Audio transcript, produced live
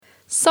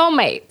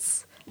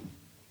Soulmates.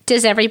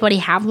 Does everybody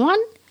have one?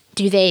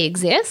 Do they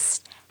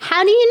exist?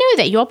 How do you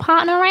know that your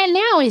partner right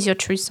now is your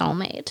true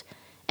soulmate?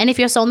 And if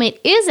your soulmate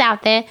is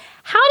out there,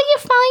 how do you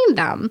find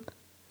them?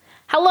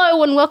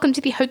 Hello and welcome to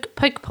the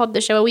Poke Pod,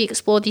 the show where we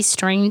explore the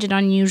strange and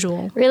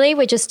unusual. Really?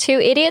 We're just two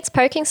idiots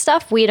poking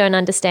stuff we don't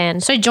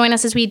understand. So join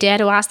us as we dare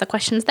to ask the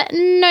questions that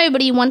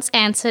nobody wants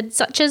answered,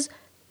 such as,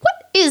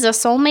 what is a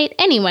soulmate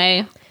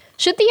anyway?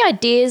 Should the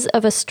ideas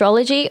of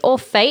astrology or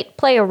fate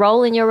play a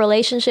role in your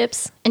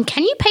relationships? And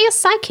can you pay a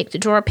psychic to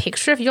draw a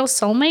picture of your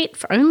soulmate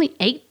for only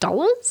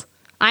 $8?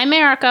 I'm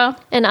Erica.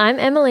 And I'm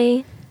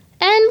Emily.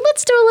 And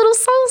let's do a little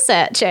soul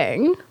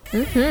searching.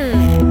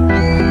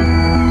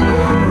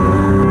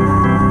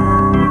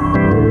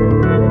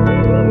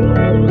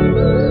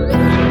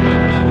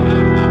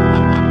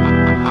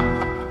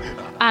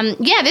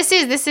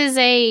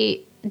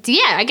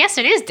 I guess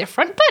it is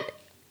different, but,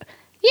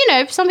 you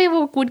know, some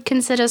people would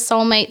consider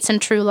soulmates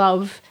and true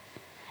love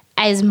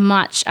as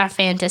much a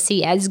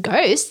fantasy as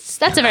ghosts.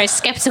 That's a very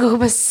skeptical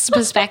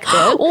perspective.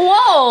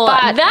 Whoa,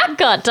 but that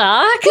got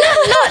dark.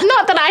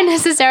 Not that I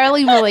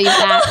necessarily believe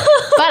that,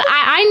 but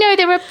I know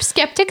there are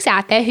skeptics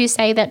out there who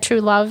say that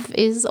true love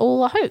is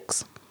all a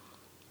hoax.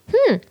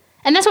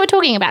 And that's what we're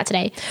talking about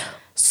today.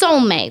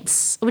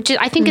 Soulmates, which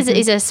I think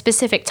is a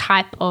specific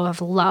type of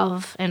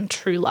love and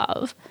true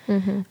love.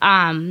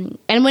 And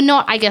we're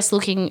not, I guess,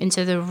 looking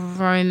into the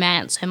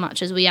romance so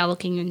much as we are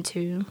looking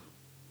into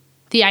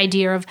the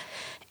idea of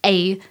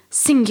a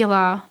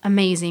singular,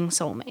 amazing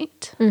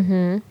soulmate.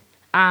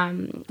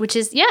 Which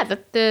is,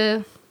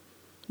 the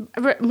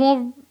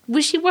more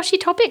wishy-washy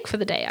topic for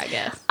the day, I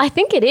guess. I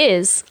think it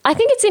is. I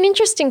think it's an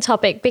interesting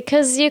topic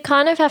because you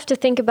kind of have to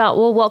think about,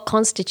 well, what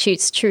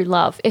constitutes true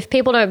love? If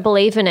people don't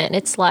believe in it,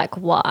 it's like,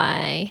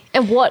 why?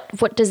 And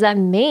what does that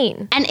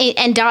mean?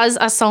 And does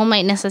a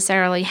soulmate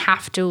necessarily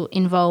have to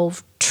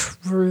involve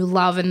true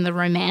love in the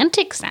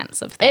romantic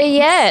sense of things?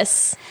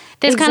 Yes.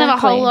 There's kind of a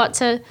whole lot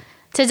to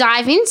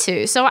dive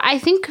into. So I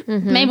think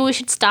maybe we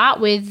should start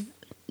with,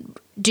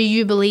 do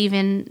you believe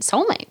in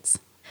soulmates?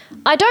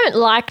 I don't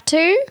like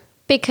to.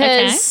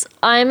 Because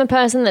I'm a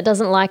person that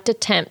doesn't like to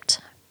tempt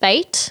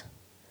fate,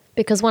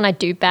 because when I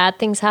do, bad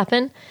things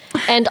happen.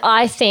 And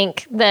I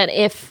think that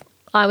if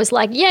I was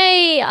like,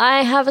 yay,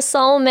 I have a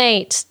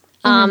soulmate,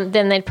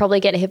 then they'd probably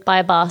get hit by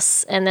a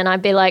bus. And then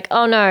I'd be like,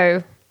 oh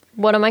no,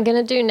 what am I going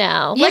to do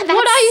now? Yeah, like,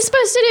 what are you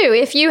supposed to do?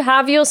 If you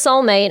have your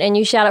soulmate and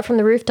you shout it from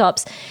the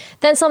rooftops,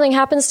 then something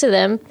happens to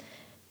them.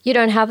 You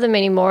don't have them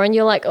anymore, and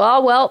you're like,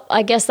 oh, well,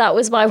 I guess that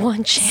was my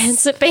one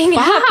chance at being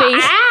happy.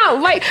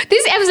 Ow! Wait,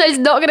 this episode is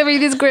not going to be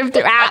this grim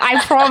throughout,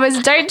 I promise.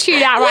 Don't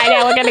tune out right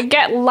now. We're going to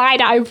get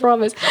lighter, I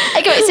promise.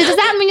 Okay, so does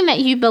that mean that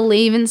you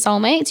believe in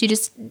soulmates? You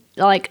just,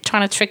 like,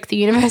 trying to trick the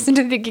universe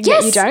into thinking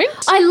that you don't?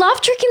 I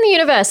love tricking the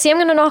universe. See, I'm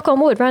going to knock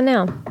on wood right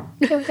now.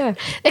 Here we go.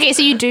 Okay,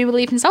 so you do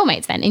believe in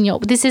soulmates then?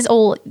 This is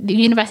all, the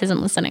universe isn't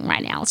listening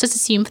right now. Let's just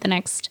assume for the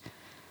next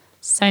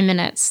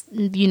minutes,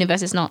 the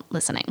universe is not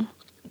listening.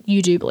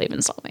 You do believe in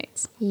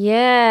soulmates.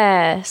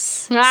 Yes.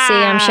 See,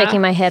 I'm shaking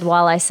my head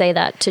while I say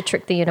that to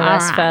trick the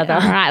universe further.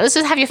 All right. Let's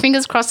just have your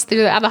fingers crossed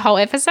through the whole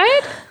episode.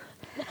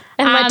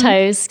 And my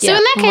toes. So in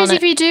that case,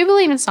 if you do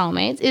believe in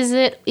soulmates,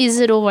 is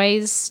it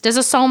always, does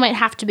a soulmate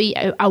have to be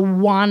a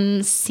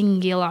one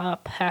singular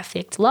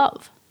perfect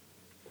love?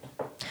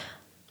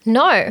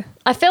 No.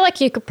 I feel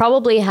like you could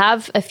probably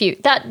have a few.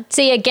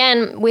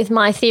 Again, with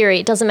my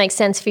theory, it doesn't make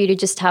sense for you to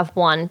just have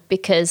one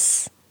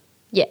because,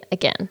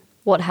 again,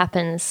 what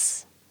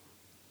happens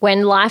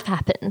when life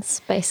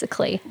happens,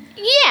 basically.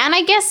 Yeah, and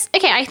I guess,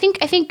 I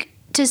think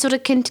to sort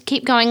of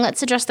keep going,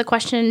 let's address the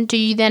question, do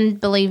you then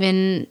believe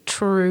in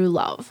true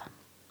love?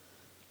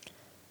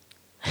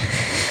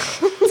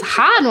 It's a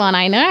hard one,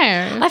 I know.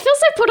 I feel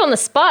so put on the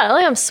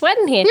spot. I'm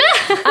sweating here.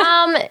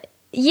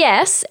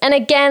 Yes, and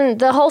again,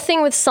 the whole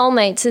thing with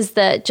soulmates is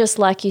that, just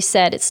like you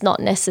said, it's not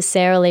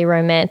necessarily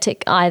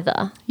romantic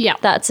either. Yeah.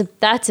 That's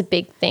a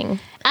big thing.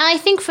 And I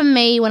think for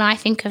me, when I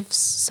think of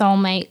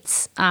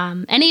soulmates,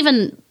 and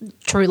even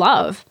true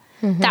love,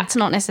 that's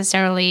not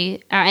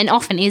necessarily, and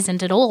often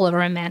isn't at all, a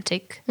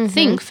romantic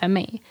thing for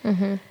me.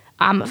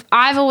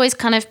 I've always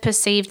kind of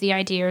perceived the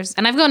ideas,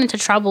 and I've gone into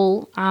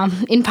trouble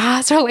in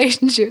past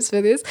relationships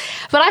for this,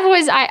 but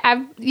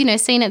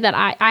I've seen it that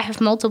I have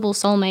multiple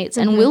soulmates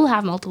and will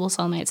have multiple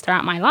soulmates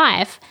throughout my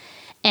life,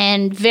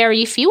 and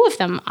very few of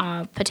them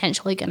are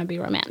potentially going to be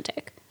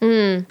romantic.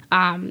 To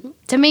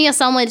me, a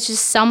soulmate is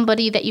just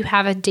somebody that you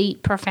have a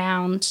deep,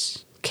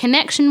 profound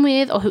connection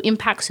with, or who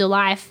impacts your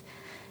life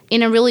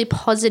in a really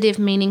positive,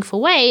 meaningful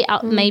way.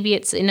 Maybe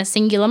it's in a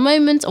singular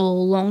moment or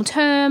long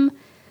term.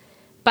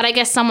 But I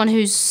guess someone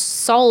whose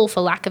soul,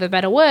 for lack of a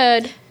better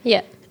word,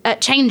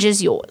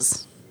 changes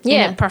yours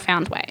in a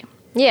profound way.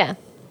 Yeah.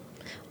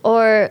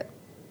 Or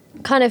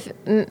kind of,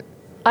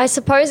 I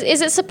suppose,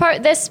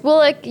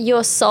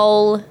 your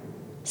soul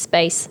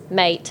space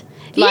mate.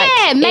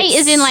 Mate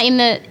is in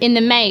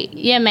the mate.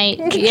 Yeah,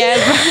 mate.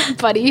 Yeah,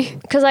 buddy.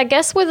 Because I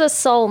guess with a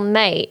soul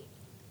mate,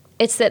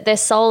 it's that their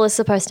soul is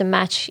supposed to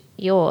match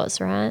yours,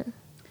 right?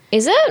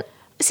 Is it?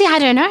 See, I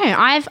don't know.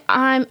 I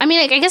mean,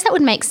 I guess that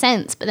would make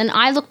sense. But then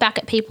I look back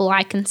at people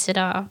I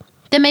consider,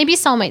 then maybe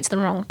soulmate's the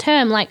wrong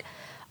term. Like,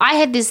 I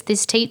had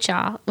this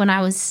teacher when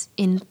I was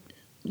in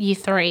year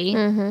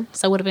 3.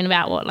 So it would have been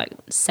about,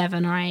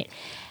 7 or 8.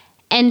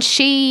 And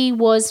she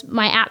was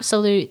my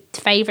absolute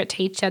favourite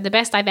teacher, the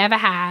best I've ever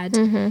had.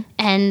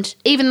 And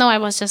even though I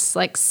was just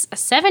like a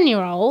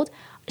 7-year-old,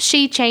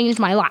 she changed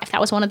my life. That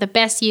was one of the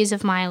best years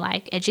of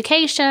my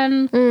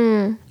education.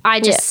 I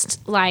just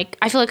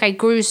I feel like I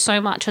grew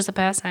so much as a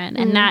person,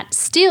 and that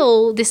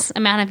still, this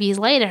amount of years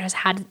later, has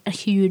had a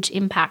huge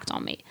impact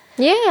on me.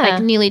 Yeah.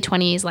 Like nearly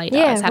 20 years later,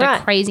 it's had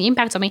a crazy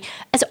impact on me.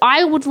 And so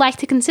I would like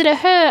to consider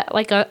her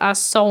like a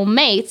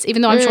soulmate,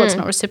 even though I'm sure it's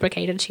not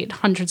reciprocated. She had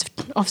hundreds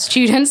of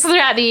students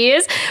throughout the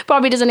years,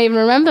 probably doesn't even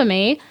remember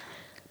me.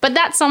 But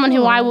that's someone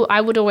who I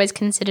would always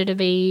consider to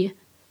be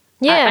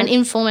an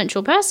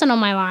influential person on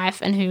my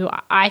life, and who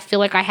I feel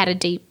like I had a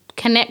deep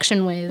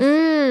connection with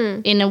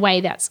in a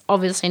way that's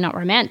obviously not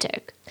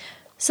romantic.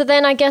 So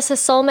then I guess a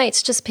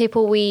soulmate's just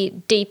people we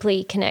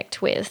deeply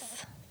connect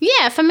with.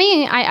 Yeah, for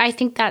me, I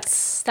think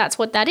that's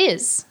what that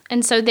is.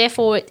 And so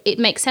therefore it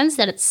makes sense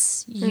that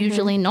it's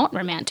usually not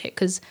romantic,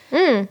 because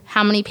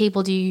how many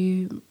people do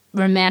you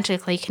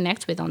romantically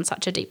connect with on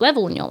such a deep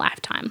level in your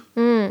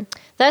lifetime?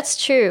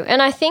 That's true.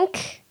 And I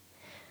think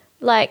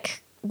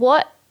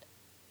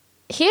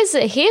here's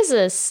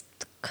a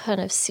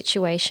kind of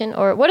situation,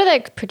 or what are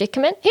they,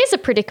 predicament? Here's a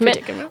predicament.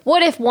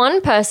 What if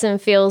one person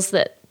feels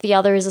that the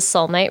other is a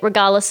soulmate,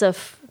 regardless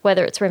of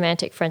whether it's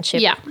romantic,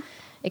 friendship,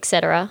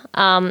 etc.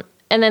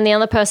 And then the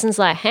other person's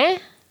like, huh?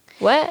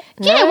 What?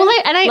 No? Yeah, well,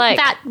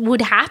 that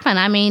would happen.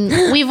 I mean,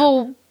 we've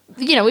all,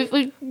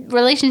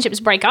 relationships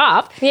break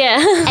up. Yeah.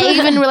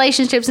 Even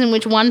relationships in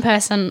which one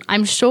person,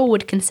 I'm sure,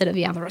 would consider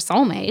the other a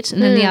soulmate,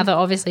 and then the other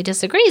obviously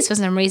disagrees for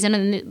some reason,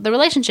 and the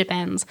relationship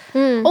ends.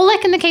 Or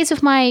like in the case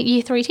of my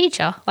year 3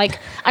 teacher. Like,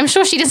 I'm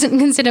sure she doesn't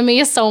consider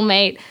me a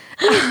soulmate.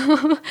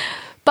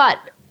 But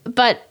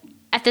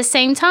at the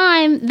same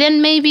time,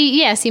 then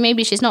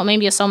maybe she's not.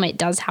 Maybe a soulmate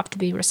does have to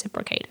be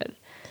reciprocated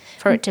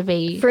for it to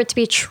be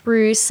a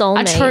true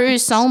soulmate. A true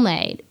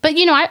soulmate. But,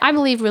 I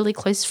believe really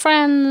close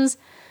friends,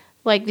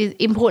 like the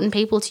important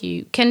people to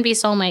you, can be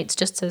soulmates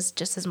just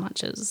as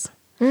much as.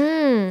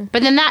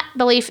 But then that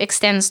belief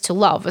extends to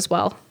love as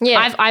well.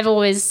 Yeah. I've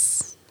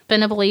always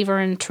been a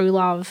believer in true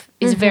love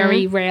is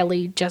very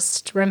rarely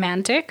just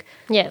romantic.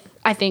 Yeah.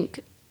 I think,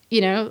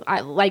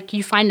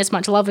 you find as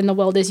much love in the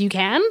world as you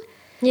can.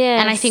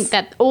 Yeah. And I think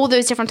that all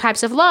those different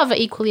types of love are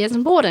equally as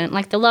important.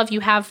 Like the love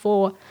you have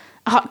for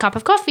a hot cup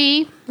of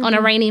coffee on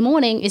a rainy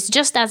morning is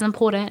just as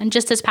important and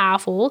just as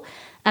powerful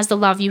as the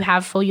love you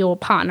have for your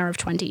partner of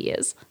 20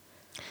 years.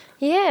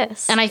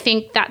 Yes. And I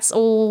think that's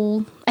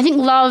all. I think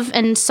love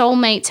and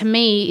soulmate to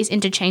me is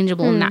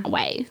interchangeable in that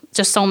way.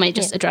 Just soulmate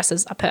just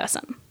addresses a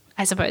person,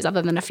 I suppose,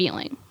 other than a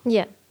feeling.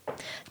 Yeah.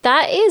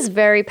 That is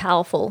very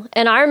powerful.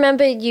 And I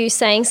remember you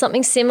saying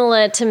something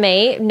similar to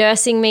me,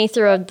 nursing me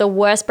through the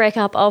worst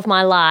breakup of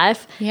my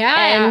life.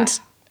 Yeah. And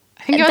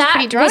I think I was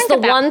pretty drunk. That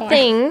was the one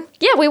thing.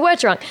 Yeah, we were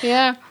drunk.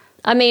 Yeah.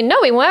 I mean, no,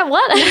 we weren't.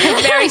 What?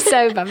 Very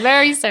sober.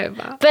 Very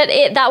sober. But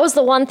that was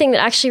the one thing that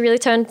actually really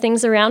turned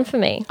things around for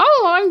me.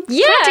 Oh, I'm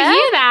glad to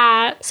hear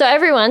that. So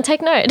everyone,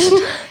 take note.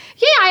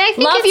 Yeah, I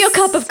think love your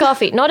cup of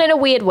coffee, not in a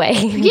weird way.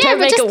 Yeah, Don't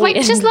but make it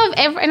weird. just love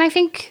and I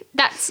think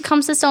that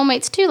comes to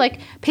soulmates too. Like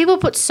people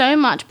put so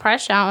much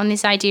pressure on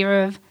this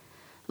idea of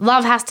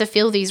love has to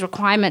fill these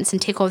requirements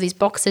and tick all these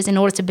boxes in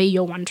order to be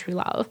your one true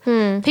love.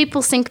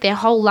 People sink their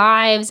whole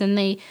lives and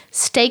they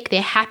stake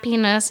their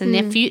happiness and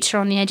their future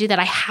on the idea that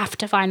I have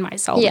to find my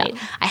soulmate.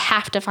 Yeah. I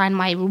have to find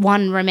my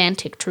one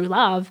romantic true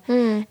love.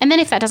 And then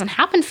if that doesn't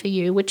happen for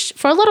you, which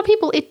for a lot of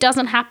people it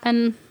doesn't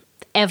happen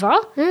ever.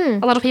 A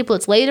lot of people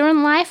it's later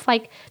in life.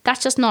 Like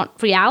that's just not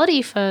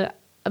reality for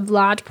a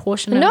large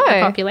portion of the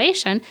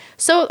population.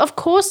 So of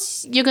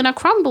course you're going to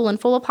crumble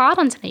and fall apart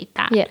underneath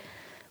that. Yeah.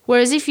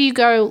 Whereas if you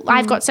go,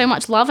 I've got so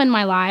much love in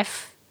my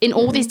life in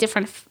all these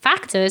different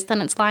factors, then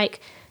it's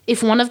like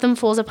if one of them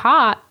falls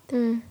apart,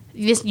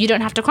 you don't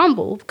have to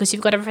crumble because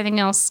you've got everything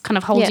else kind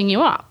of holding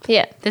you up.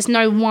 Yeah. There's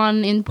no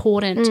one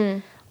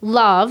important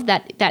love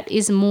that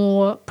is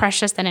more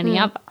precious than any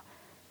other.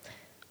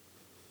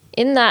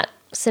 In that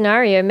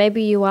scenario,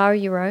 maybe you are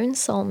your own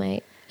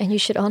soulmate and you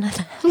should honour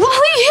that. Well,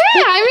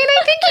 yeah. I mean,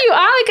 I think you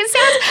are. Like, it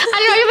sounds, I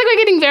don't know, I feel like we're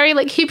getting very,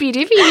 like,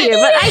 hippy-dippy here,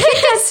 but I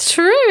think that's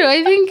true.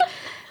 I think,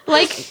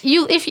 like,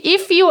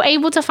 if you're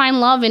able to find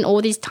love in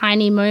all these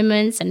tiny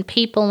moments and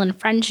people and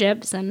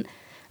friendships and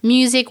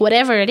music,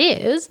 whatever it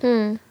is,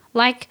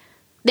 like,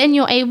 then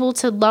you're able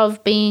to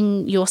love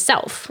being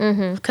yourself.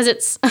 Because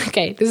it's,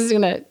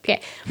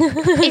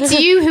 it's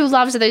you who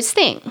loves those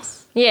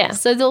things. Yeah.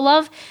 So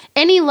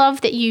any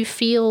love that you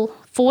feel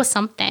for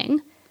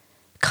something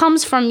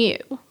comes from you.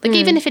 Like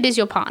even if it is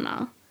your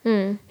partner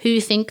who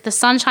think the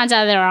sun shines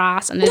out of their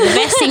ass and they're the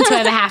best thing to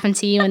ever happen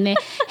to you and they're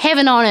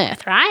heaven on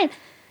earth, right?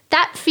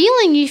 That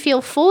feeling you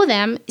feel for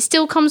them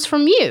still comes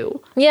from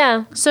you.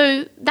 Yeah.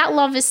 So that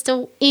love is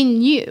still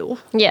in you.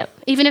 Yeah.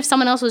 Even if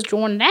someone else was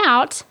drawn it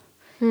out,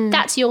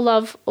 that's your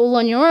love all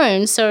on your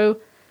own. So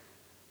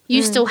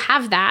you still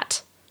have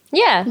that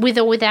Yeah. with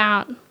or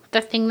without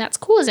the thing that's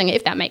causing it,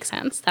 if that makes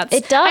sense.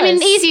 It does. I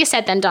mean, easier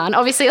said than done.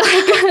 Obviously,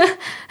 like,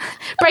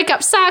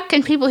 breakups suck,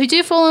 and people who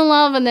do fall in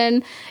love and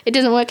then it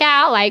doesn't work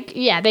out, like,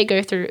 yeah, they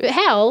go through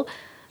hell.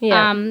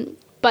 Yeah.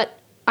 But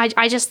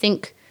I just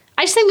think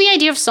the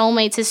idea of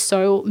soulmates is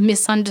so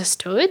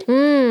misunderstood,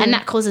 and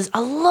that causes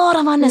a lot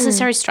of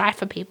unnecessary strife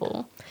for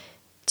people.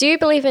 Do you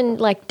believe in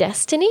like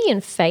destiny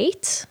and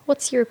fate?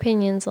 What's your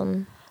opinions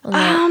on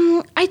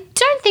that? I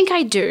don't think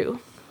I do.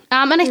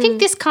 And I think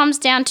this comes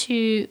down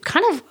to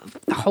kind of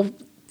the whole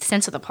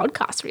sense of the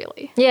podcast,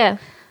 really. Yeah.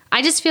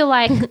 I just feel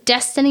like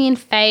destiny and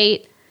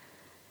fate,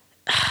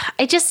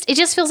 it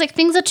just feels like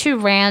things are too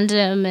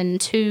random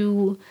and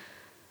too,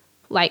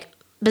 like,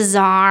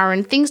 bizarre,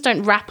 and things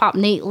don't wrap up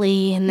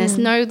neatly, and there's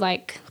no,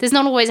 like, there's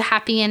not always a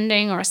happy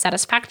ending or a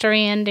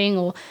satisfactory ending,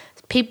 or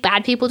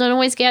bad people don't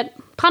always get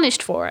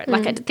punished for it.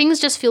 Like, things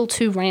just feel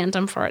too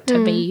random for it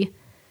to be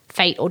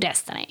fate or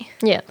destiny.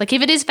 Yeah. Like,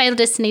 if it is fate or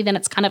destiny, then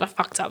it's kind of a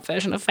fucked up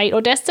version of fate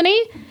or destiny.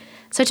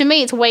 So to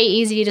me, it's way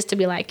easier just to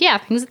be like, yeah,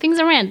 things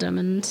are random,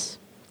 and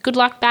good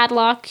luck, bad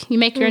luck, you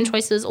make your own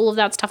choices, all of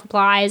that stuff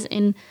applies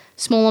in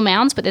small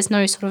amounts, but there's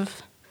no sort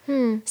of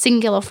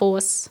singular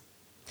force.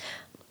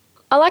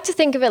 I like to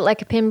think of it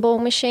like a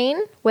pinball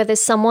machine where there's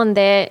someone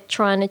there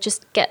trying to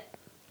just get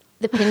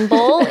the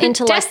pinball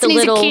into like the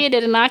little... Destiny's a kid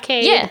at an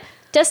arcade. Yeah.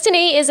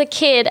 Destiny is a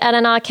kid at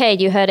an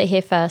arcade. You heard it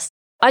here first.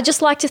 I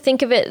just like to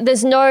think of it,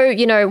 there's no,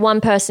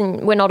 one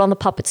person, we're not on the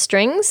puppet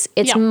strings.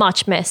 It's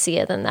much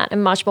messier than that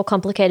and much more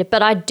complicated.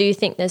 But I do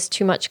think there's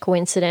too much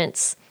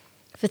coincidence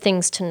for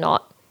things to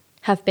not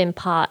have been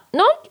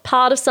not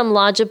part of some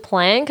larger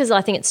plan, because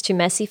I think it's too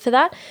messy for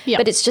that. Yep.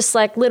 But it's just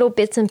like little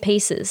bits and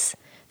pieces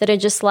that are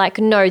just like,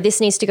 no,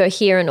 this needs to go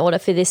here in order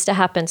for this to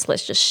happen, so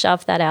let's just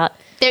shove that out.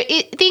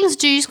 Things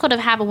do just kind of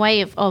have a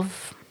way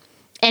of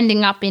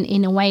ending up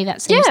in a way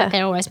that seems like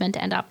they're always meant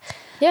to end up.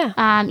 Yeah.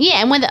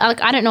 And whether,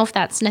 like, I don't know if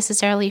that's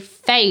necessarily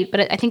fate,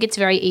 but I think it's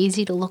very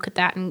easy to look at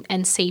that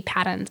and see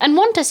patterns and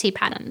want to see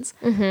patterns.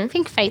 I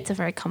think fate's a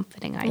very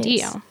comforting idea.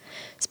 Yes.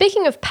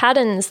 Speaking of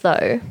patterns,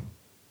 though,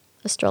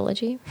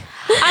 astrology.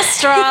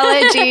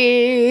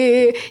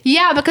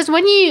 Yeah, because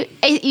when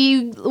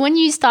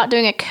you start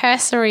doing a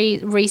cursory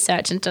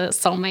research into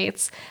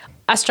soulmates,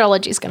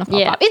 astrology is going to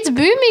pop up. It's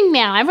booming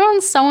now.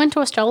 Everyone's so into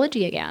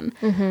astrology again.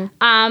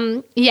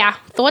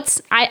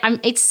 Thoughts? I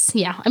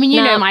mean,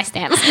 you know my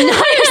stance.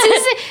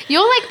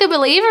 You're like the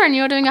believer, and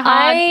you're doing a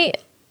hard...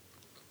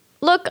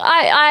 Look,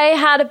 I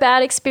had a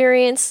bad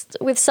experience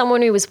with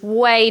someone who was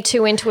way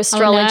too into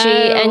astrology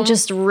and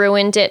just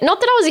ruined it. Not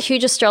that I was a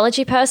huge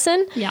astrology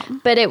person,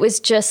 but it was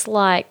just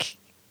like,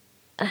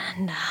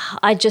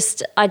 I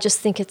just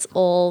think it's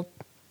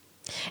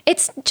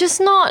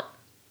just not,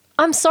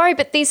 I'm sorry,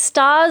 but these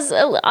stars,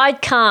 I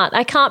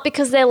can't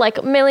because they're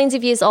like millions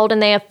of years old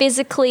and they are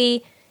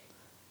physically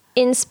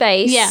in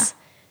space. Yeah.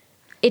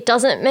 It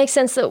doesn't make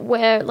sense that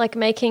we're like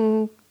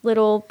making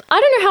little,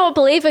 I don't know how a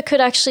believer could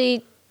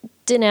actually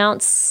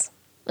denounce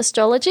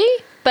astrology,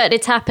 but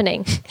it's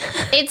happening. I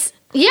know, that's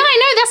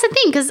the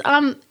thing, because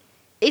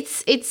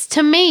it's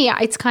to me,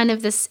 it's kind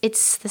of this,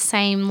 it's the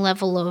same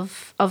level of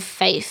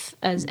faith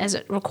as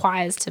it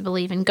requires to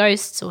believe in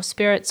ghosts or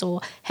spirits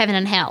or heaven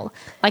and hell.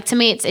 Like, to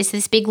me, it's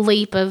this big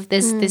leap of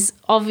this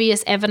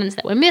obvious evidence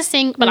that we're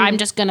missing, but I'm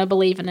just going to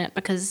believe in it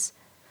because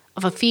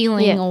of a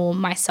feeling or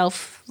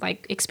myself,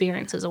 like,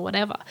 experiences or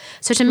whatever.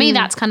 So to me,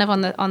 that's kind of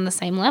on the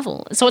same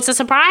level. So it's a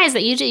surprise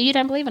that you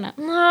don't believe in it.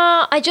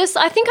 No, I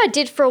think I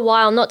did for a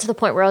while, not to the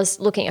point where I was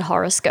looking at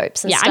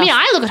horoscopes and stuff. I mean,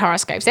 I look at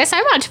horoscopes. They're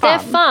so much fun.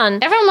 They're fun.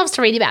 Everyone loves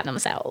to read about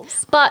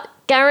themselves. But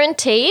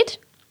guaranteed,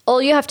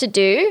 all you have to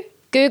do,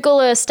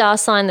 Google a star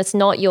sign that's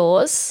not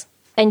yours,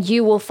 and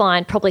you will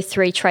find probably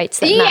 3 traits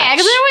that match. Yeah,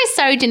 because they're always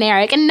so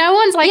generic, and no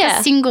one's like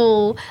a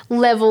single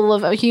level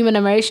of human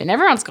emotion.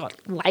 Everyone's got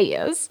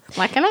layers,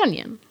 like an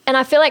onion. And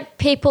I feel like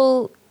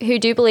people who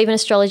do believe in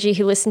astrology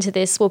who listen to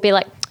this will be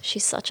like,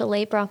 she's such a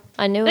Libra.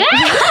 I knew it.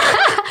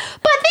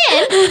 But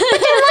then,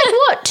 like,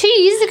 what, 2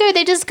 years ago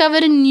they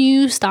discovered a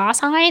new star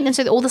sign, and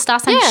so all the star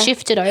signs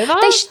shifted over.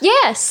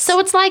 Yes. So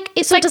it's like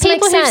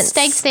people who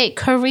staked their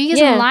careers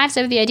and lives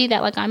over the idea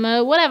that, like, I'm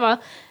a whatever.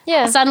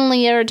 Yeah.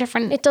 Suddenly are a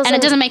different... and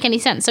it doesn't make any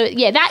sense. So,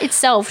 that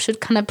itself should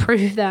kind of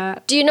prove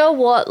that. Do you know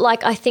what?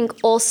 Like, I think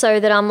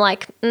also that I'm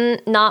like,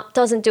 nah,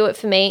 doesn't do it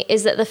for me,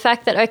 is that the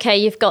fact that, okay,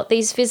 you've got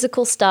these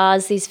physical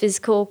stars, these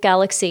physical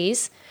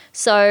galaxies.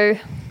 So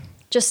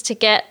just to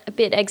get a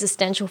bit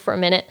existential for a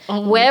minute,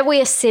 where we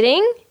are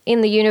sitting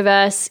in the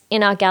universe,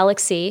 in our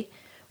galaxy,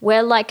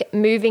 we're, like,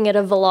 moving at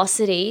a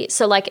velocity.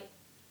 So, like,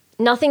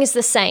 nothing is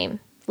the same.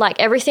 Like,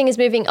 everything is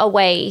moving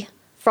away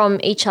from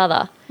each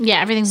other.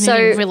 Yeah, everything's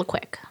moving really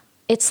quick.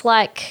 It's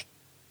like,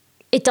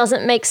 it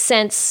doesn't make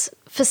sense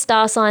for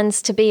star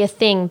signs to be a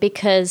thing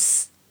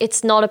because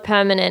it's not a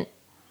permanent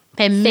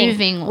thing.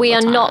 Moving all We the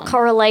are time. not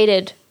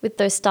correlated with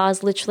those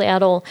stars literally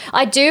at all.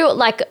 I do,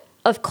 like,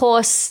 of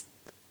course,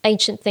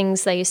 ancient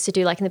things they used to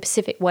do, like in the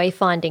Pacific,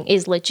 wayfinding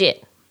is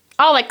legit.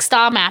 Oh, like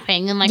star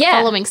mapping and, like,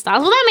 following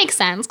stars. Well, that makes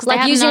sense because like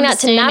they have using an that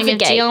to understanding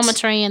navigate of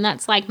geometry, and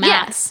that's like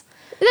maths.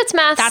 That's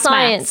math,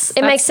 science. maths.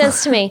 It makes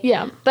sense to me.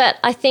 Yeah. But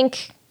I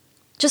think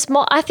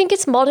I think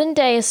it's modern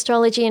day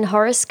astrology and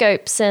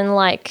horoscopes and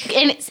like.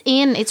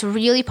 And it's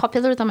really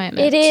popular at the moment.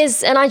 It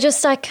is. And I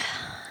just like,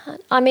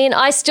 I mean,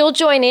 I still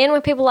join in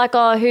when people are like,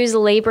 oh, who's a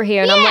Libra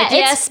here? And I'm like,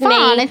 yes, it's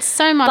fun. me. It's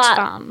so much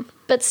fun.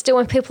 But still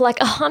when people are like,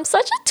 oh, I'm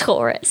such a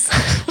Taurus.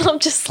 I'm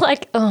just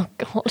like, oh,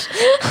 God.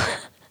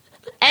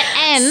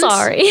 And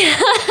sorry.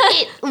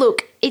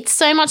 Look, it's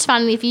so much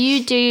fun. If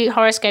you do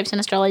horoscopes and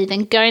astrology,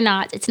 then go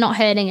nuts. It's not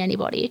hurting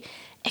anybody.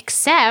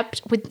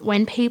 Except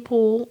when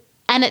people...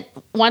 And it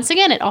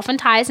often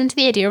ties into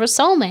the idea of a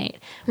soulmate,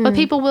 where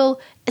people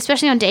will,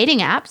 especially on dating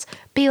apps,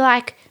 be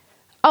like,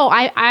 oh,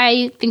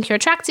 I think you're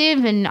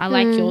attractive and I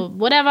like your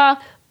whatever,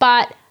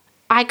 but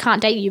I can't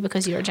date you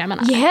because you're a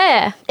Gemini.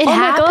 Yeah. It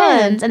happens. My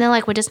God. And they're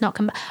like, we're just not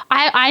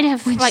I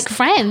have like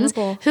friends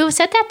who have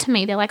said that to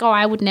me. They're like, oh,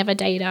 I would never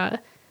date a,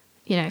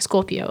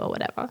 Scorpio or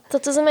whatever.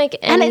 That doesn't make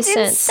any sense.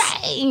 And it's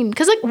insane.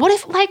 Because like, what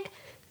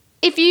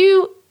if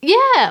you...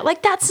 Yeah,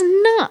 like that's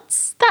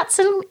nuts. That's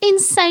an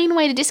insane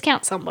way to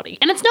discount somebody.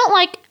 And it's not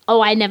like,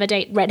 oh, I never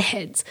date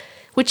redheads,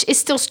 which is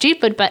still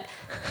stupid, but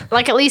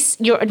like at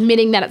least you're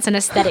admitting that it's an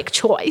aesthetic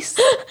choice.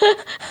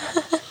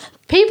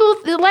 People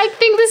like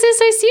think this is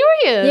so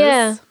serious.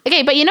 Yeah.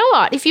 Okay, but you know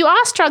what? If you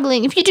are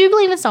struggling, if you do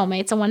believe in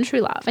soulmates and one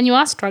true love, and you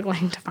are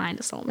struggling to find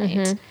a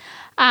soulmate,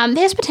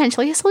 there's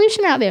potentially a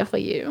solution out there for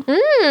you.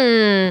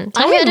 I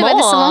heard about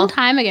this a long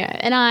time ago,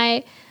 and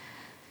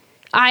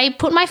I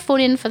put my foot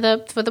in for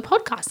the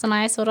podcast, and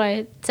I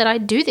said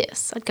I'd do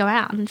this. I'd go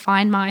out and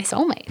find my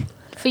soulmate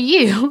for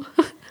you.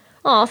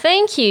 Oh,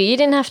 thank you. You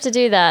didn't have to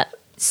do that.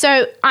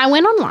 So I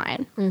went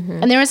online,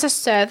 and there is a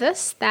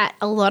service that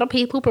a lot of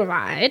people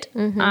provide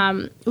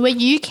where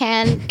you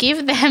can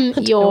give them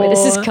your where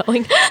this is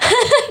going.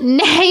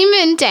 name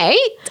and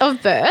date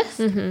of birth,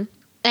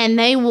 and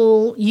they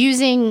will,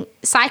 using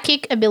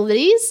psychic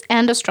abilities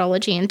and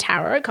astrology and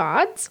tarot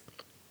cards,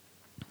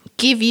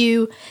 give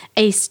you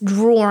a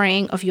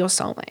drawing of your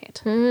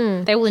soulmate.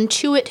 They will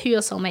intuit who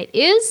your soulmate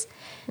is,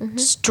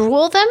 just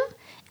draw them,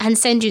 and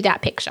send you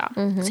that picture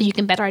so you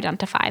can better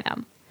identify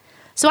them.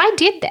 So I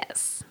did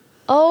this.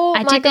 Oh,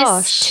 I did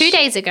this 2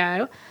 days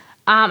ago.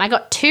 I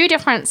got 2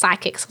 different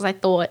psychics because I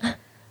thought,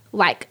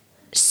 like,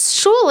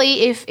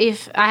 surely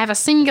if I have a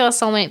singular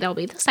soulmate, they'll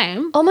be the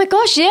same. Oh my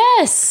gosh,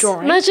 yes.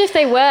 Drawing. Imagine if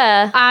they were.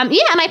 Yeah,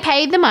 and I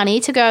paid the money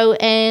to go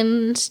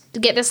and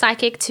get the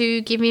psychic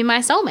to give me my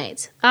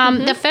soulmate.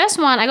 The first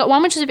one, I got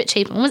one which was a bit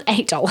cheaper. One was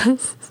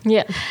 $8.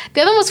 Yeah.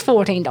 The other one was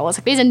 $14.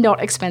 Like, these are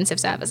not expensive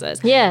services.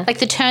 Yeah. Like,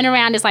 the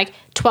turnaround is like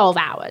 12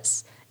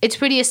 hours. It's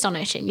pretty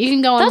astonishing. You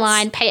can go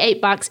online, pay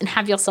 $8 and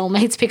have your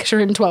soulmate's picture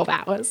in 12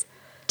 hours.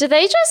 Do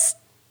they just...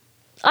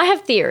 I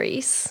have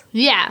theories.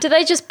 Yeah. Do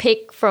they just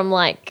pick from,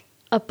 like,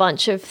 a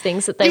bunch of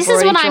things that they've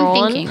already drawn? This is what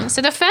I'm thinking.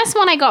 So the first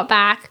one I got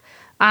back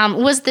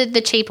was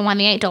the cheaper one,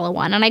 the $8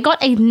 one. And I got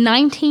a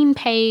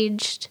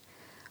 19-paged,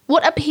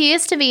 what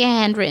appears to be a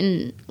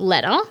handwritten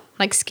letter,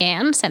 like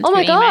scanned, sent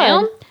through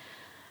email. God.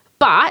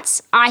 But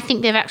I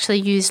think they've actually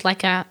used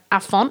like a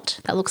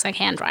font that looks like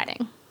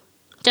handwriting.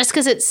 Just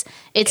because it's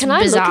Can bizarre.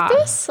 I look at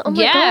this? Oh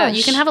my gosh.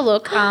 You can have a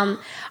look. I'm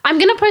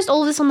going to post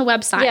all of this on the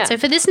website. Yeah. So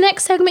for this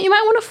next segment, you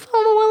might want to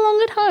follow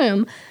along at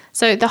home.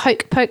 So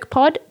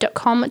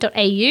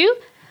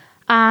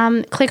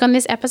thehokepokepod.com.au. Click on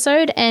this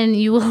episode and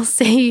you will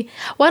see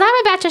what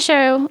I'm about to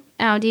show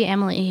our dear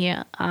Emily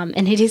here.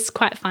 And it is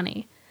quite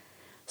funny.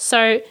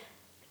 So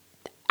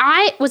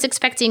I was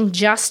expecting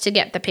just to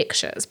get the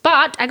pictures,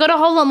 but I got a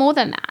whole lot more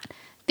than that.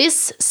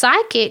 This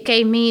psychic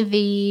gave me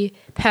the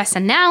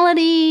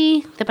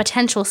personality, the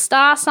potential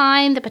star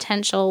sign, the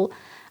potential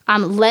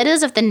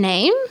letters of the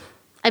name.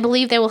 I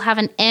believe they will have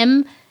an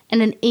M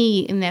and an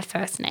E in their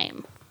first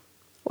name.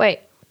 Wait,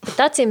 but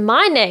that's in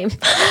my name.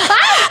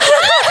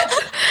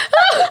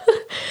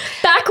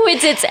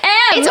 Backwards, it's M.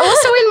 It's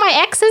also in my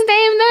ex's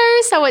name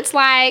though, so it's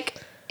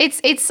like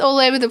it's all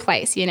over the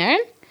place, you know?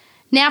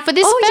 Now for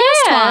this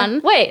first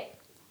one, wait,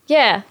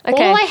 yeah,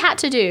 okay. All I had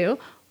to do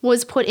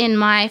was put in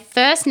my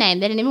first name.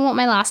 They didn't even want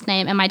my last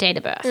name and my date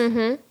of birth.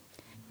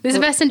 This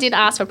person did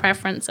ask for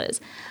preferences,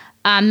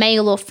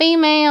 male or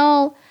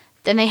female.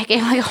 Then they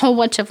gave like a whole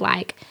bunch of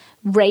like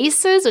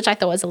races, which I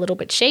thought was a little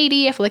bit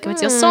shady. I feel like if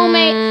it's your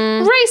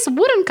soulmate, race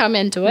wouldn't come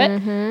into it.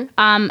 And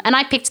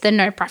I picked the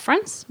no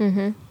preference.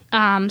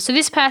 So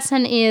this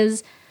person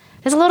there's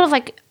a lot of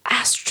like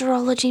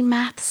astrology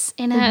maths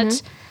in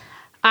it.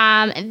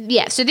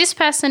 So this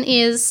person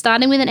is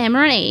starting with an M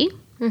or an E.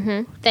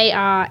 They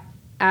are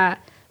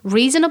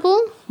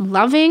reasonable,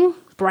 loving,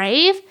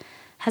 brave,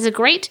 has a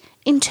great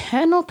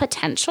internal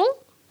potential,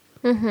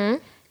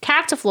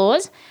 character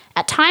flaws,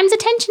 at times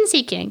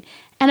attention-seeking,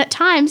 and at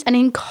times an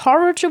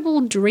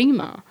incorrigible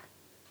dreamer,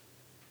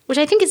 which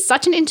I think is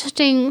such an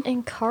interesting...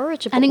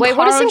 Incorrigible? Wait,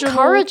 what does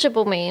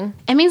incorrigible mean?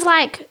 It means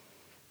like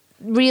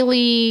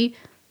really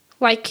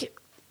like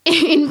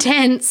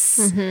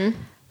intense,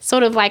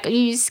 sort of like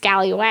you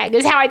scallywag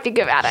is how I think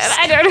about it.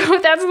 I don't know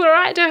if that's the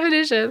right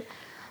definition.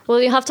 Well,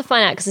 you have to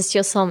find out because it's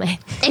your soulmate.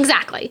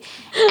 Exactly.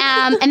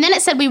 And then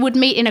it said we would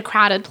meet in a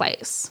crowded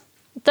place.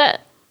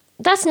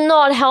 That's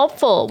not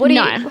helpful. What do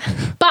you...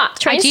 But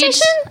Train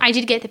station? I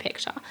did get the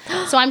picture.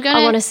 So I'm going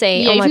to... I want to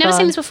see. Yeah, oh you've my never God.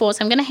 seen this before,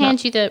 so I'm going to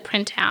hand you the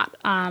printout.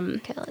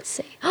 Okay, let's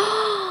see.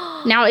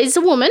 Now, it's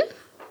a woman.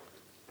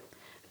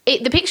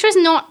 The picture is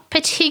not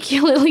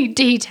particularly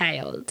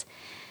detailed.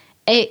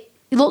 She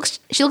looks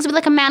a bit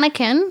like a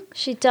mannequin.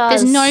 She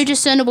does. There's no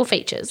discernible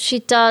features. She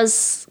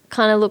does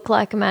kind of look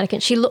like a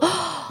mannequin. She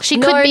She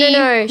could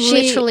be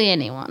literally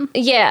anyone.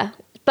 Yeah,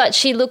 but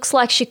she looks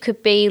like she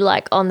could be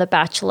like on The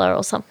Bachelor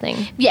or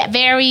something. Yeah,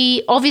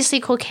 very obviously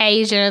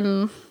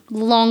Caucasian,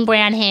 long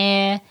brown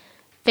hair,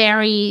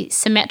 very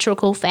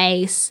symmetrical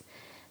face.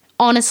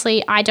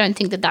 Honestly, I don't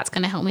think that that's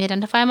going to help me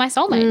identify my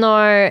soulmate.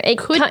 No, it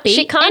Could be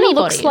She kind of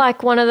looks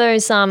like one of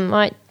those.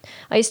 I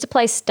used to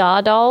play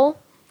Star Doll.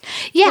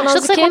 Yeah, when I she was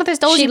looks a like kid. one of those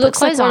dolls She you put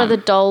looks like clothes one on. of the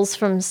dolls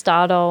from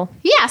Star Doll.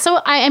 Yeah, so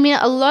I mean,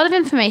 a lot of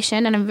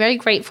information, and I'm very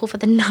grateful for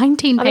the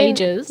 19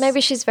 pages. Maybe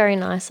she's very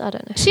nice. I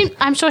don't know.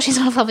 I'm sure she's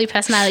got a lovely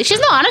personality. She's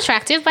not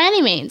unattractive by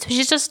any means.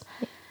 She's just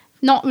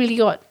not really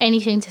got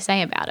anything to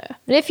say about her.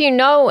 But if you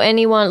know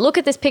anyone, look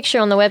at this picture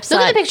on the website.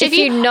 Look at the picture. If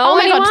you know oh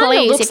my anyone God, that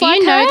please. looks If you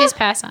like know her, this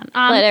person.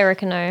 let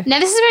Erica know. Now,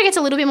 this is where it gets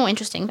a little bit more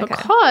interesting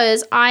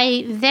because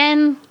I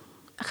then,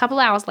 a couple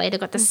hours later,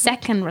 got the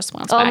second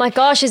response Oh back. my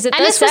gosh, is it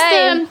And the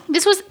same?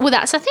 well,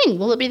 that's the thing.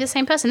 Will it be the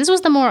same person? This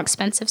was the more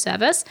expensive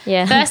service.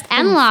 Yeah. First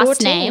and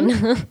last 14.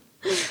 name.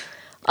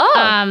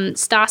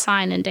 Star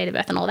sign and date of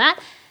birth and all that.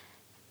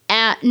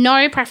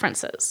 No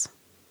preferences.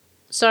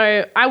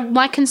 So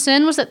my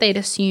concern was that they'd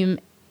assume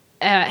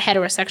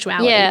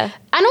heterosexuality. Yeah.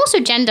 And also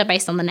gender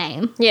based on the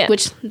name. Yeah.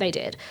 Which they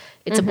did.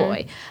 It's a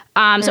boy.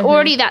 So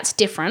already that's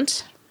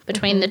different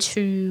between the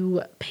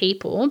two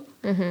people.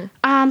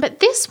 But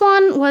this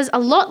one was a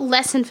lot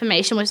less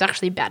information, was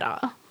actually better.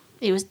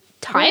 It was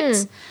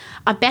typed,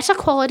 a better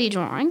quality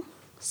drawing.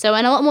 So,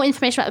 and a lot more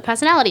information about the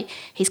personality.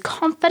 He's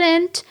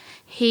confident.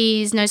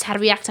 He knows how to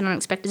react in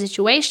unexpected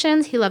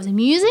situations. He loves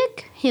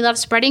music. He loves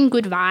spreading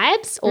good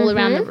vibes all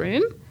around the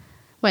room.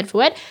 Word for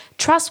word.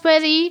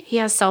 Trustworthy. He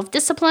has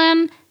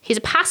self-discipline. He's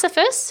a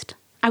pacifist.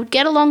 I would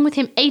get along with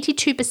him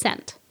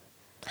 82%.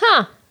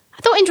 Huh.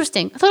 I thought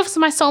interesting. I thought if it was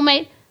my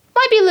soulmate,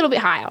 might be a little bit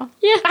higher.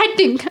 Yeah. I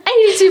think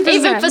 82%.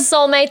 Even for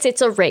soulmates,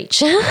 it's a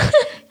reach.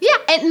 Yeah,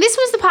 and this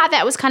was the part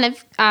that was kind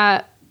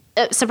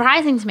of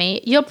surprising to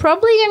me. You're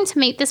probably going to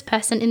meet this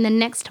person in the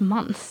next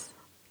month.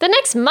 The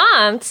next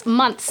month?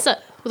 Months,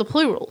 with a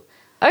plural.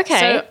 Okay.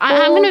 So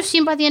I'm going to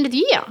assume by the end of the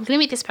year, I'm going to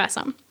meet this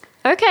person.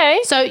 Okay.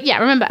 So yeah,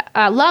 remember,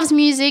 loves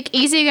music,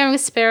 easygoing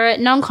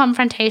spirit,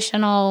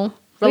 non-confrontational,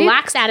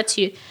 relaxed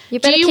attitude. You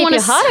better keep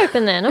your heart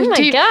open then. Oh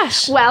my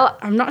gosh. Well,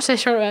 I'm not so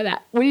sure about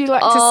that. Would you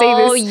like to see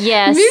this? Oh,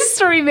 yes.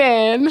 Mystery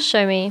man.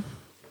 Show me.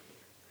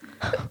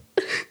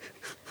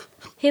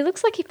 He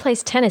looks like he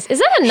plays tennis. Is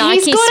that a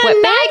Nike He's got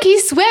sweatband? a Nike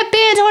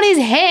sweatband on his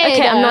head.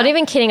 Okay, I'm not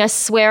even kidding. I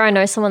swear I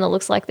know someone that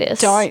looks like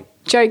this. Don't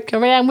joke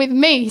around with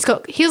me.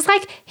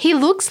 He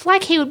looks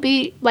like he would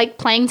be like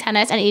playing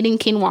tennis and eating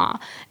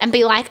quinoa and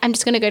be like, I'm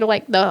just gonna go to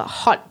like the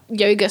hot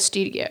yoga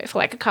studio for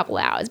like a couple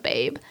hours,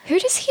 babe. Who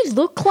does he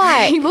look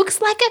like? He looks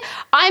like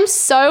I'm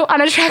so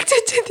unattracted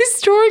to this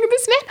drawing of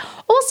this man.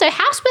 Also,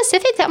 how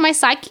specific that my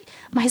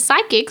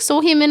psychic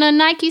saw him in a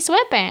Nike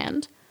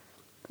sweatband.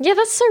 Yeah,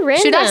 that's so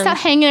random. Should I start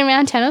hanging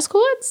around tennis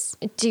courts?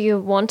 Do you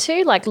want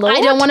to? Like, Lord?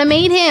 I don't want to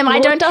meet him.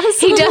 Lord does.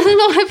 He does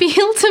not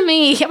appeal to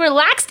me. A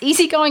relaxed,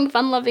 easygoing,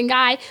 fun-loving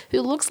guy who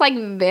looks like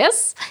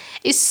this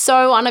is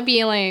so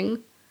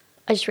unappealing.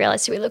 I just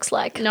realised who he looks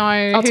like. No.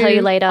 I'll tell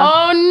you later.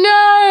 Oh,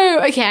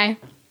 no. Okay.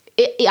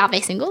 Are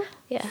they single?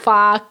 Yeah.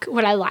 Fuck.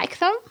 Would I like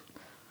them?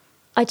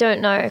 I don't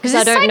know because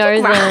Is I this don't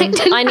know psychic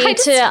them. right? I need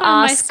just to found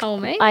my ask.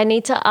 soulmate. I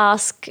need to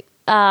ask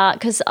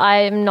because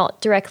I'm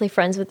not directly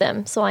friends with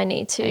them, so I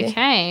need to.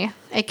 Okay.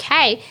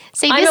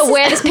 See, I'm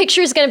aware this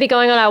picture is going to be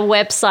going on our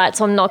website,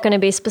 so I'm not going to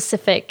be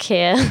specific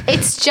here.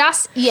 It's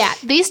just,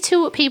 these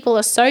two people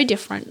are so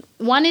different.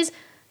 One is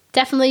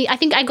definitely, I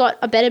think I got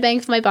a better bang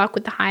for my buck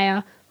with the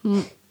higher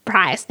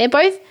price. They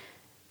both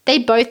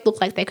look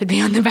like they could be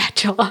on The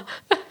Bachelor.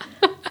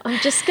 I'm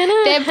just going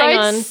to They're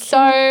both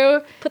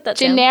so put that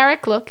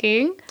generic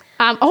looking.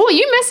 Are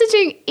you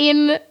messaging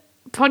in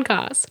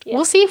podcast? Yeah.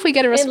 We'll see if we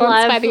get a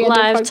response by the end of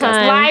podcast.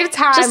 Time. Live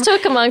time. Just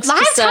talk amongst live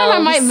yourselves. time I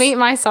might meet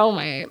my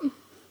soulmate.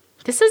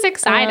 This is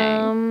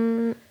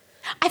exciting.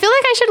 I feel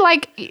like I should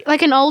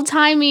like an old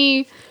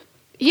timey,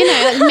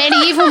 like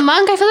medieval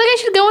monk. I feel like I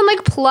should go and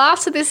like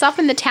plaster this up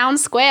in the town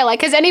square.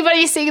 Like, has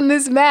anybody seen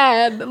this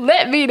man?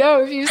 Let me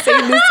know if you've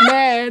seen this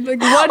man.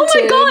 Like, wanted.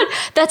 Oh my god,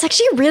 that's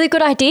actually a really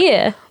good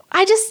idea.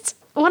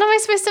 What am I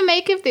supposed to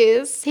make of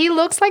this? He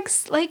looks like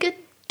a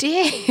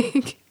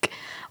dick.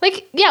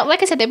 Like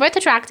I said, they're both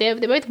attractive.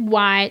 They're both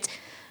white.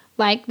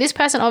 Like, this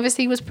person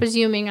obviously was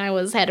presuming I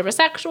was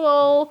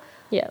heterosexual.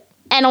 Yeah.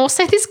 And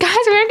also, this guy's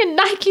wearing a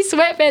Nike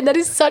sweatband. That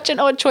is such an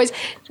odd choice.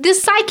 The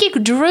psychic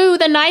drew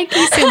the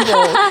Nike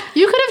symbol.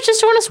 You could have just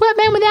drawn a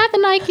sweatband without the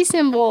Nike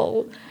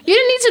symbol. You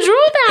didn't need to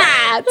draw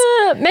that.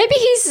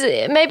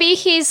 Maybe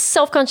he's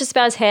self-conscious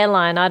about his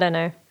hairline. I don't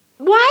know.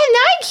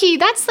 Why Nike?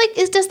 That's like,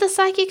 does the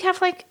psychic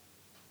have like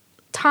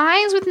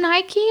ties with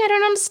Nike? I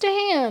don't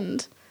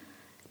understand.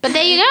 But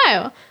there you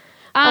go.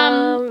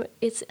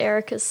 It's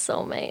Erica's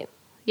soulmate.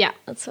 Yeah.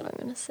 That's what I'm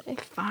going to say.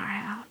 Far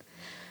out.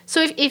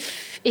 So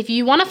if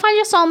you want to find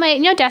your soulmate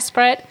and you're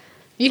desperate,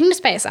 you can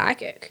just pay a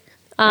psychic.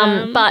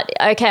 But,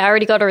 okay, I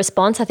already got a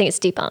response. I think it's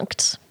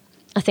debunked.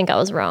 I think I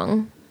was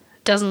wrong.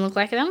 Doesn't look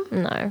like them?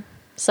 No.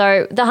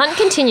 So the hunt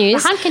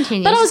continues. The hunt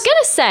continues. But I was going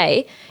to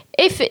say,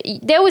 if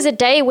there was a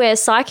day where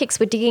psychics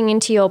were digging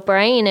into your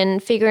brain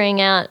and figuring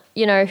out,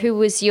 you know, who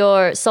was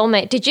your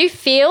soulmate, did you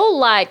feel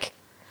like...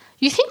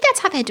 You think that's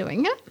how they're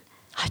doing it?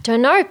 I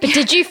don't know, but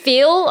did you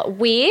feel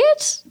weird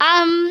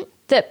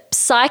that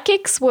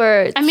psychics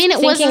were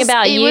thinking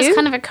about you? It was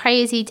kind of a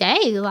crazy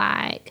day,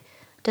 like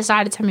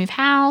decided to move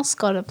house,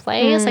 got a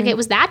place. Like it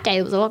was that day.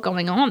 There was a lot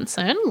going on,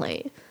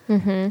 certainly.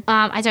 Mm-hmm.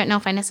 I don't know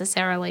if I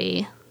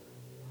necessarily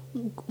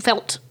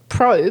felt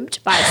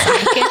probed by a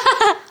psychic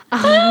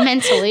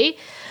mentally.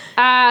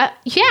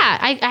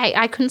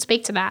 I couldn't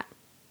speak to that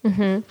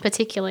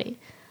particularly.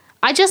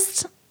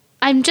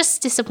 I'm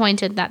just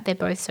disappointed that they're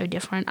both so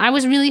different. I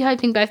was really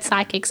hoping both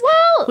psychics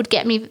would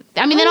get me.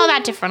 I mean, they're not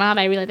that different, are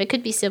they? Really, they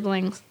could be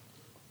siblings.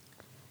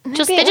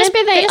 Maybe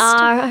they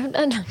are. I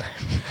don't know.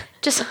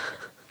 Just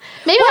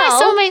maybe my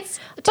soulmates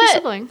are two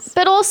siblings.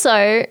 But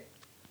also,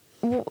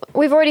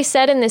 we've already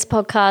said in this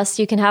podcast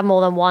you can have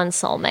more than one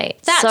soulmate.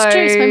 That's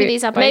true. So maybe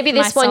these are both my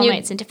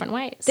soulmates in different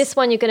ways. This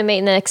one you're going to meet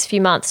in the next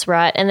few months,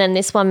 right? And then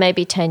this one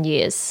maybe 10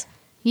 years.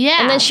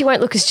 Yeah. And then she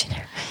won't look as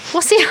generic.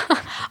 Well, see,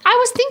 I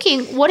was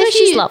thinking, what if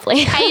she's you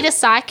lovely. paid a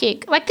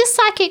psychic, like this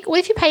psychic, what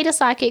if you paid a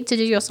psychic to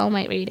do your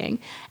soulmate reading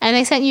and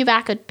they sent you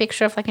back a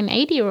picture of like an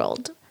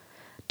 80-year-old?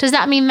 Does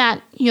that mean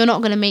that you're not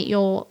going to meet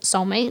your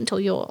soulmate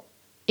until you're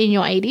in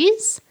your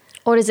 80s?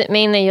 Or does it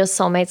mean that your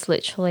soulmate's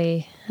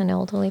literally an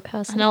elderly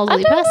person? An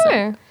elderly person.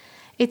 Know.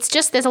 It's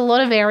just, there's a lot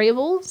of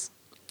variables.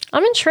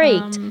 I'm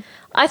intrigued.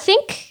 I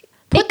think...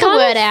 Put the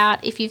word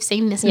out if you've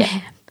seen this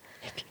man.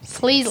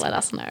 Please let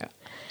us know.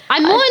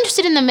 I'm more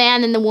interested in the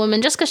man than the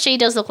woman just because she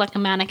does look like a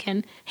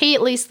mannequin. He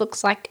at least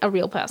looks like a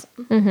real person.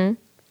 Mm-hmm.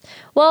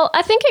 Well,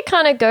 I think it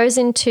kind of goes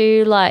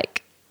into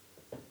like,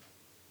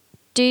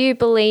 do you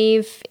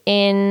believe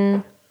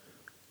in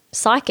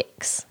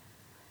psychics?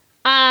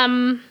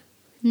 No.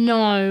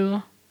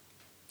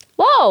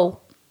 Whoa.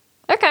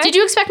 Okay. Did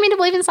you expect me to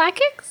believe in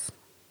psychics?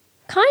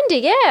 Kinda,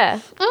 yeah.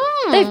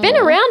 They've been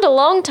around a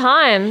long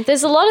time.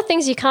 There's a lot of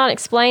things you can't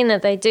explain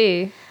that they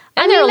do.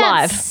 And they're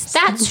alive.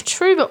 That's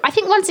true, but I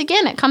think once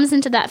again it comes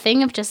into that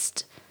thing of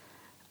just,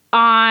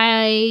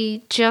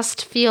 I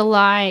just feel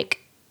like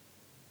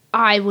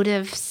I would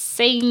have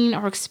seen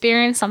or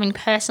experienced something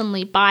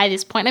personally by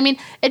this point. I mean,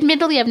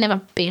 admittedly, I've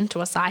never been to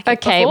a psychic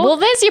Okay, before. Well,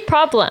 there's your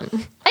problem.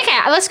 Okay,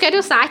 let's go to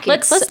a psychic.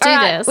 Let's do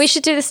this. We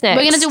should do this next.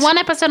 We're going to do one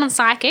episode on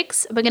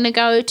psychics. We're going to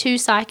go to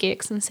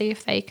psychics and see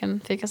if they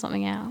can figure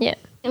something out. Yeah.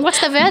 And what's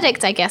the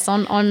verdict, I guess,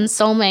 on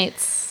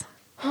soulmates?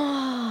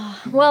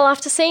 Well,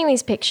 after seeing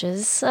these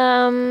pictures,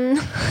 I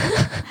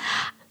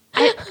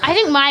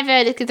think my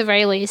verdict at the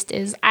very least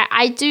is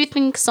I do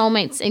think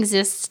soulmates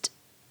exist,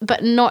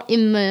 but not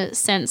in the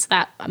sense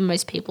that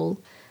most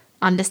people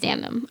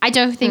understand them. I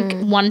don't think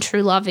one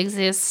true love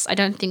exists. I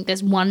don't think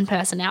there's one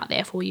person out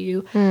there for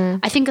you.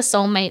 I think a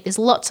soulmate is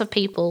lots of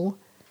people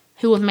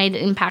who have made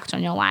an impact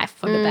on your life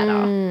for the better.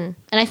 And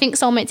I think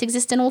soulmates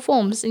exist in all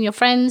forms, in your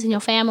friends, in your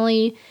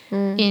family,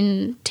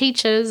 in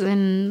teachers,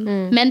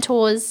 in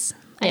mentors.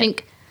 I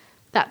think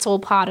that's all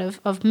part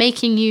of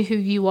making you who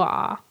you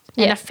are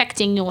and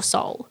affecting your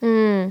soul.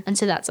 And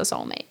so that's a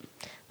soulmate.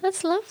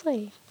 That's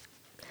lovely.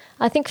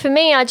 I think for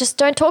me, I just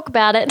don't talk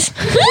about it so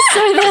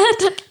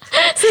that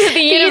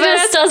the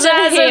universe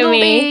doesn't hear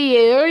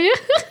me.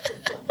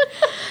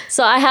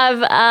 So I have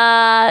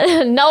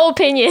no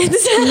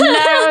opinions.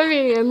 No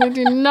opinions. I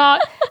do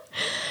not.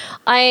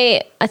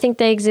 I think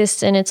they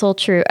exist and it's all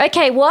true.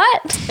 Okay,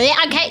 what? Yeah,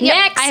 okay. Yep.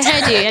 Next. I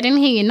heard you. I didn't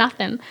hear you.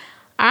 Nothing.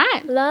 All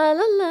right. La,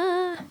 la,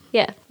 la.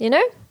 Yeah, you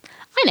know?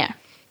 I know.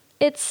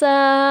 It's,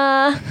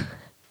 I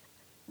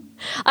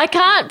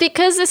can't,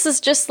 because this is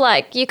just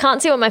like, you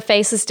can't see what my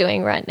face is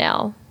doing right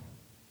now.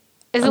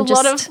 There's a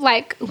lot of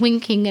like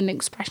winking and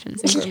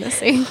expressions in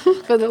grimacing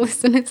for the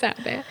listeners out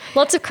there.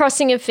 Lots of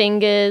crossing of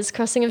fingers,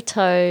 crossing of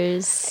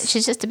toes.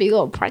 She's just a big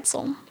old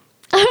pretzel.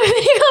 I'm a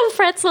big old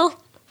pretzel.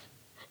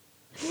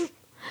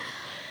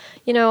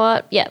 You know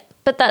what? Yeah,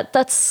 but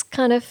that's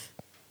kind of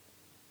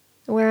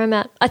where I'm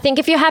at. I think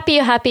if you're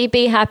happy,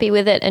 be happy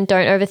with it and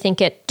don't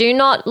overthink it. Do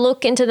not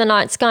look into the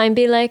night sky and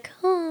be like,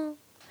 oh,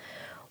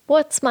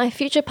 what's my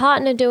future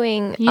partner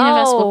doing? The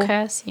universe will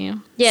curse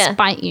you. Yeah.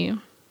 Spite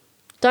you.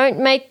 Don't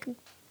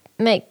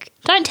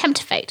Don't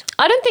tempt fate.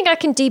 I don't think I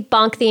can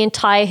debunk the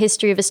entire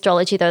history of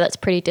astrology, though. That's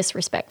pretty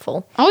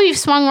disrespectful. Oh, you've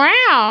swung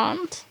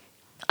round.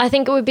 I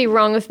think it would be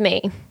wrong of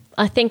me.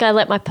 I think I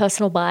let my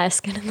personal bias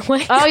get in the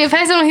way. Oh, your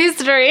personal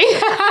history.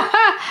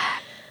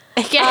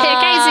 Okay,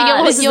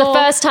 so this is the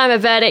first time a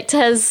verdict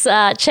has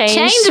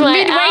changed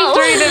midway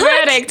through the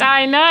verdict.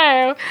 I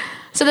know.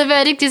 So the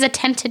verdict is a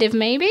tentative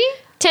maybe?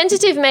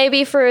 Tentative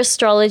maybe for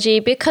astrology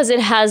because it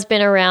has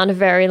been around a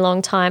very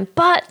long time.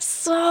 But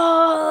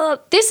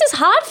this is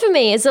hard for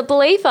me as a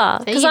believer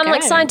because I'm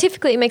like,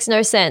 scientifically it makes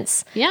no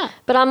sense. Yeah.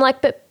 But I'm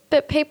like, but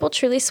people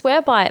truly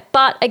swear by it.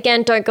 But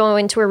again, don't go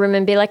into a room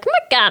and be like, oh my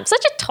God, I'm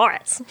such a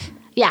Taurus.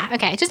 Yeah,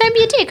 okay. Just don't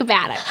be a dick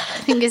about it. I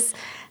think is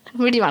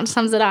really much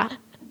sums it up.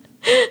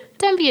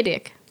 Don't be a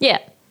dick. Yeah.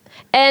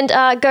 And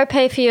go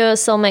pay for your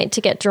soulmate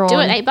to get drawn. Do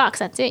it, $8.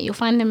 That's it. You'll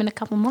find them in a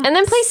couple months. And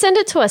then please send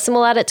it to us and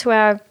we'll add it to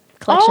our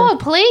collection. Oh,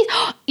 please.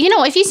 You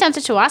know, if you sent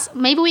it to us,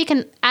 maybe we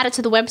can add it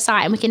to the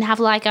website and we can have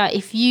like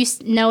if you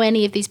know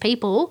any of these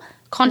people,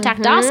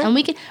 contact us and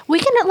we can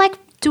like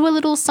do a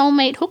little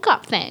soulmate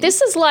hookup thing.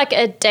 This is like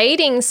a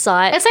dating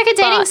site. It's like a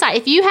dating site.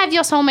 If you have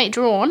your soulmate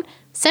drawn,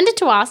 send it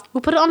to us.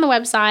 We'll put it on the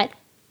website.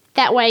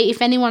 That way,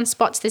 if anyone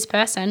spots this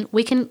person,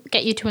 we can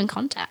get you two in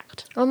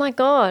contact. Oh my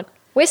God.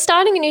 We're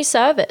starting a new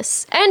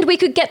service. And we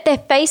could get their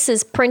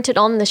faces printed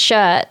on the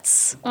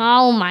shirts.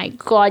 Oh my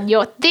God,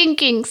 you're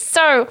thinking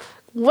so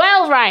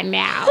well right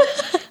now.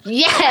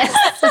 Yes.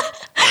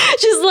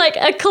 Just like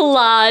a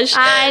collage.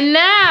 I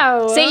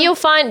know. See, you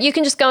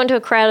can just go into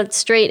a crowded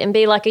street and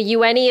be like, are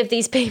you any of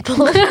these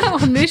people?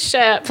 On this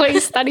shirt.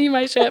 Please study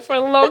my shirt for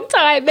a long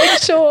time. Make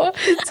sure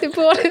it's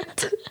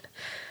important.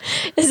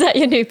 Is that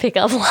your new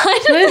pickup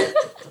line?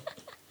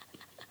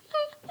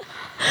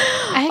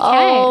 Okay.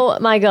 Oh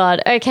my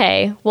God.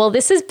 Okay. Well,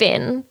 this has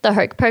been the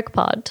Hoke Poke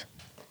Pod.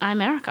 I'm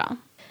Erica.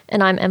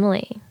 And I'm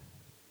Emily.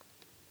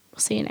 We'll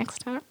see you next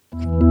time.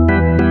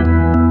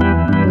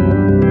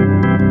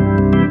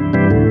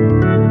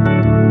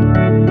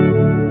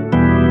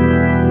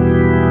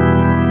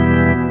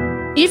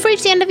 You've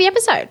reached the end of the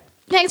episode.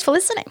 Thanks for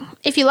listening.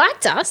 If you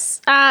liked us,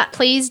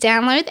 please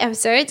download the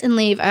episodes and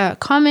leave a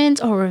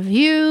comment or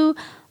review.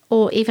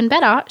 Or even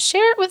better,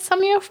 share it with some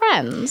of your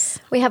friends.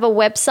 We have a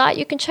website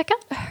you can check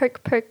out,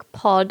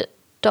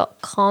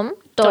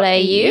 hokepokepod.com.au.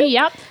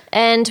 Yep.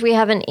 And we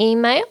have an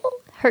email,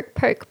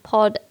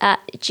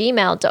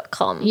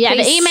 hokepokepod@gmail.com. Yeah,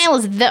 the email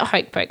is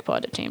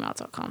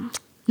thehokepokepod@gmail.com.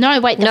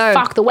 No, wait, the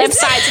website's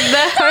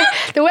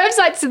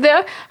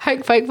the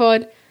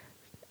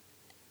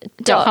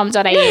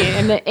hokepokepod.com.au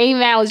and the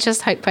email is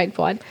just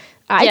hokepokepod.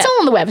 It's all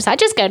on the website.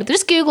 Just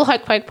Google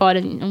Hoke Poke Pod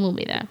and we'll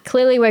be there.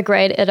 Clearly, we're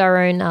great at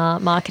our own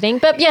marketing.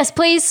 But yes,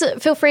 please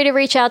feel free to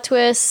reach out to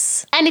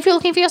us. And if you're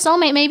looking for your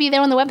soulmate, maybe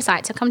they're on the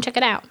website, so come check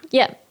it out.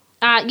 Yeah.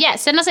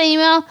 Send us an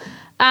email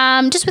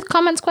just with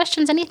comments,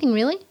 questions, anything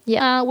really.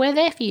 Yeah. We're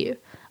there for you.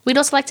 We'd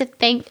also like to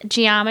thank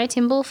Giamo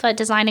Timble for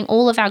designing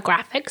all of our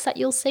graphics that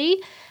you'll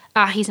see.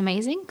 He's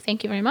amazing.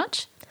 Thank you very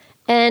much.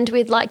 And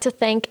we'd like to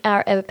thank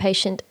our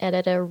ever-patient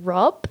editor,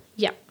 Rob,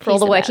 for all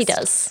the work he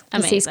does.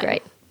 Because he's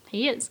great.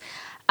 He is.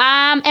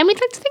 And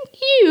we'd like to thank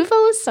you for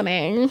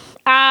listening.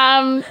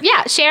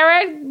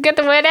 Share it, get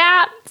the word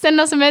out, send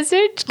us a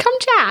message, come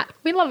chat.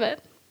 We love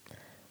it.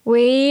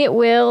 We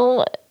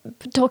will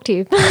talk to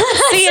you.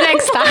 See you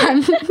next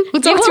time.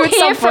 We'll talk to you at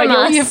some point.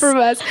 You'll hear from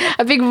us.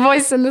 A big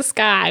voice in the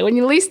sky when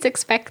you least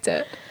expect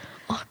it.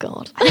 Oh,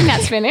 God. I think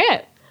that's been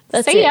it.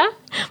 See ya.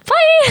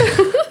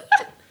 Bye.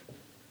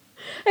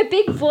 A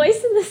big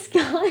voice in the sky.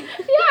 Yeah,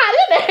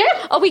 I don't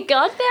know. Are we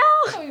God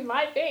now? We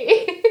might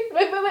be.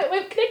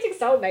 We're connecting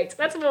soulmates.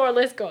 That's more or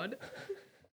less God.